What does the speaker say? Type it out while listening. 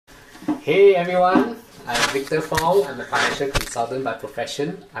Hey everyone, I'm Victor Fong. I'm a financial consultant by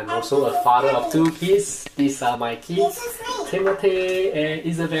profession. I'm also a father of 2 kids. These are my kids, Timothy and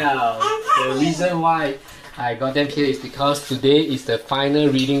Isabel. The reason why I got them here is because today is the final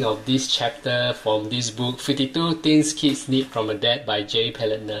reading of this chapter from this book, 52 Things Kids Need from a Dad by Jay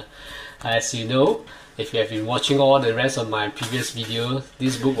Payleitner. As you know, if you have been watching all the rest of my previous videos,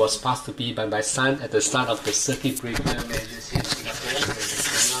 this book was passed to me by my son at the start of the circuit breaker measures here in Singapore when the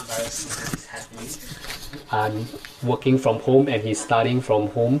coronavirus season is happening. I'm working from home and he's studying from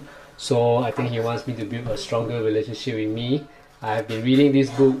home, so I think he wants me to build a stronger relationship with me. I've been reading this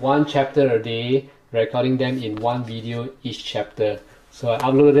book 1 chapter a day, recording them in 1 video each chapter. So I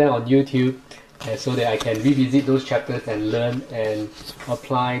uploaded them on YouTube so that I can revisit those chapters and learn and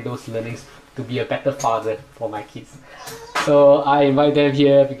apply those learnings to be a better father for my kids. So I invite them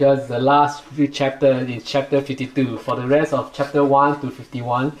here because the last chapter is chapter 52. For the rest of chapter 1 to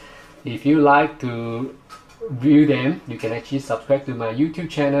 51, if you like to view them, you can actually subscribe to my YouTube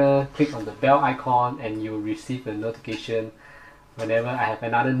channel, click on the bell icon, and you'll receive a notification whenever I have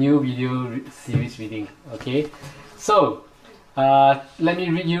another new video series reading. Okay, so let me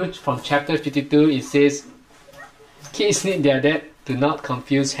read you from chapter 52. It says, kids need their dad to not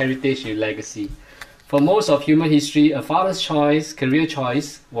confuse heritage with legacy. For most of human history, a father's choice, career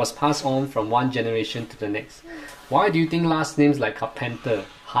choice, was passed on from one generation to the next. Why do you think last names like Carpenter,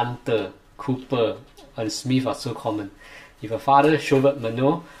 Hunter, Cooper, and Smith are so common? If a father Chauvet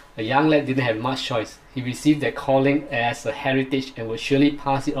Monod, a young lad didn't have much choice. He received that calling as a heritage and would surely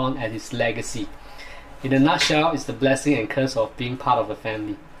pass it on as his legacy. In a nutshell, it's the blessing and curse of being part of a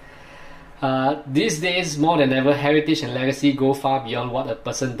family. These days, more than ever, heritage and legacy go far beyond what a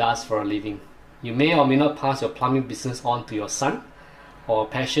person does for a living. You may or may not pass your plumbing business on to your son, or a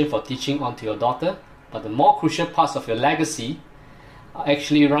passion for teaching on to your daughter, but the more crucial parts of your legacy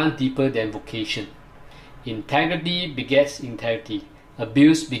actually run deeper than vocation. Integrity begets integrity.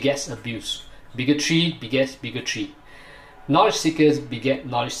 Abuse begets abuse. Bigotry begets bigotry. Knowledge seekers beget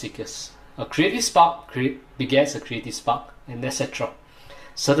knowledge seekers. A creative spark begets a creative spark, and etc.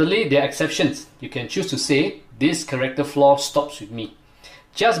 Certainly, there are exceptions. You can choose to say, this character flaw stops with me.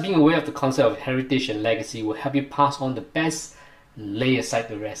 Just being aware of the concept of heritage and legacy will help you pass on the best and lay aside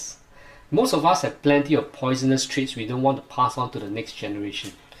the rest. Most of us have plenty of poisonous traits we don't want to pass on to the next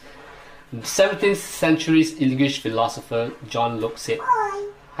generation. 17th century's English philosopher John Locke said,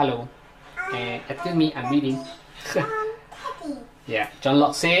 hello, excuse me, I'm reading. Yeah, John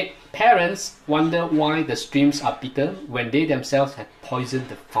Locke said, parents wonder why the streams are bitter when they themselves have poisoned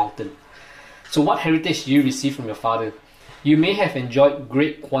the fountain. So what heritage do you receive from your father? You may have enjoyed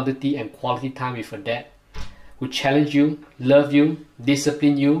great quantity and quality time with your dad, who challenged you, loved you,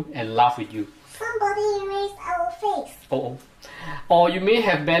 disciplined you, and laughed with you. Somebody erased our face. Or you may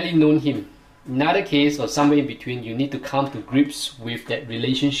have barely known him. In either case, or somewhere in between, you need to come to grips with that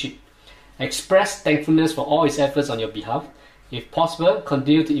relationship. Express thankfulness for all his efforts on your behalf. If possible,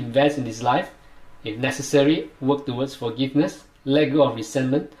 continue to invest in his life. If necessary, work towards forgiveness. Let go of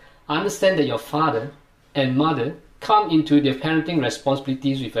resentment. Understand that your father and mother come into their parenting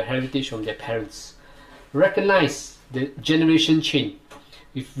responsibilities with a heritage from their parents. Recognize the generation chain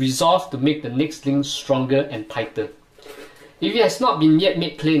with resolve to make the next link stronger and tighter. If it has not been yet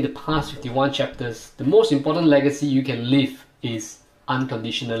made clear in the past 51 chapters, the most important legacy you can leave is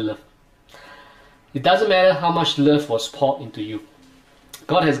unconditional love. It doesn't matter how much love was poured into you.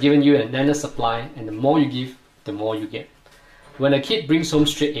 God has given you an endless supply, and the more you give, the more you get. When a kid brings home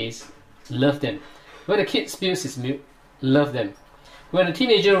straight A's, love them. When a kid spills his milk, love them. When a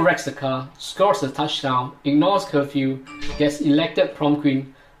teenager wrecks the car, scores a touchdown, ignores curfew, gets elected prom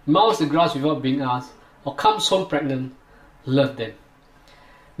queen, mows the grass without being asked, or comes home pregnant, love them.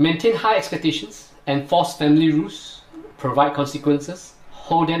 Maintain high expectations, enforce family rules, provide consequences,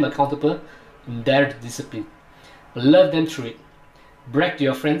 hold them accountable, and dare to discipline. Love them through it. Brag to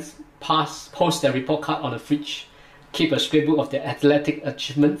your friends, post their report card on the fridge, keep a scrapbook of their athletic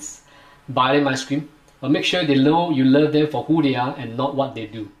achievements, buy them ice cream, but make sure they know you love them for who they are and not what they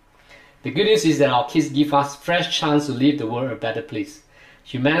do. The good news is that our kids give us fresh chance to leave the world a better place.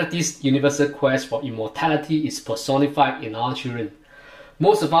 Humanity's universal quest for immortality is personified in our children.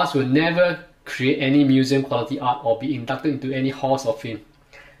 Most of us will never create any museum quality art or be inducted into any halls of fame.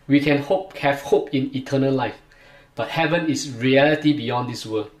 We can have hope in eternal life, but heaven is reality beyond this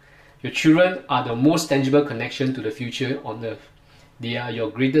world. Your children are the most tangible connection to the future on earth. They are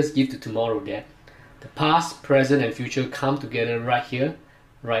your greatest gift to tomorrow, Dad. The past, present, and future come together right here,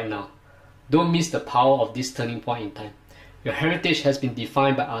 right now. Don't miss the power of this turning point in time. Your heritage has been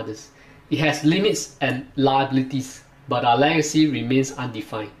defined by others. It has limits and liabilities, but our legacy remains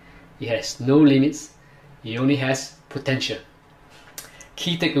undefined. It has no limits. It only has potential.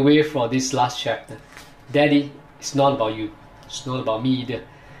 Key takeaway for this last chapter. Daddy, it's not about you. It's not about me either.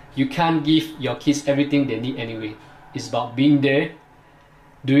 You can't give your kids everything they need anyway. It's about being there,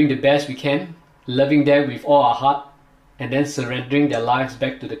 doing the best we can, loving them with all our heart, and then surrendering their lives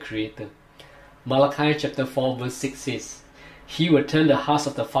back to the Creator. Malachi chapter 4 verse 6 says, He will turn the hearts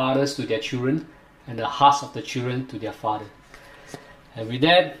of the fathers to their children, and the hearts of the children to their father. And with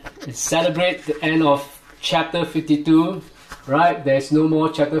that, let's celebrate the end of chapter 52. Right? There's no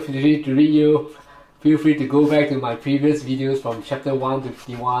more chapter 53 to read you. Feel free to go back to my previous videos from chapter 1 to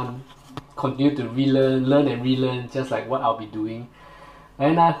 51. Continue to relearn, learn and relearn, just like what I'll be doing.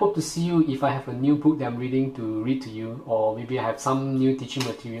 And I hope to see you if I have a new book that I'm reading to read to you, or maybe I have some new teaching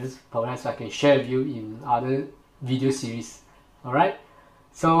materials. Perhaps I can share with you in other video series. Alright?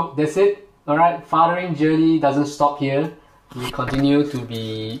 So that's it. Alright, fathering journey doesn't stop here. We continue to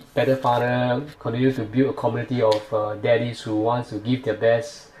be better father, continue to build a community of daddies who want to give their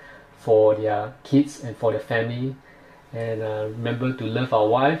best for their kids and for their family. And remember to love our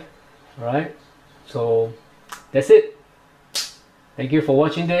wife. Alright, so that's it. Thank you for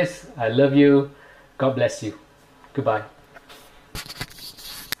watching this. I love you. God bless you. Goodbye.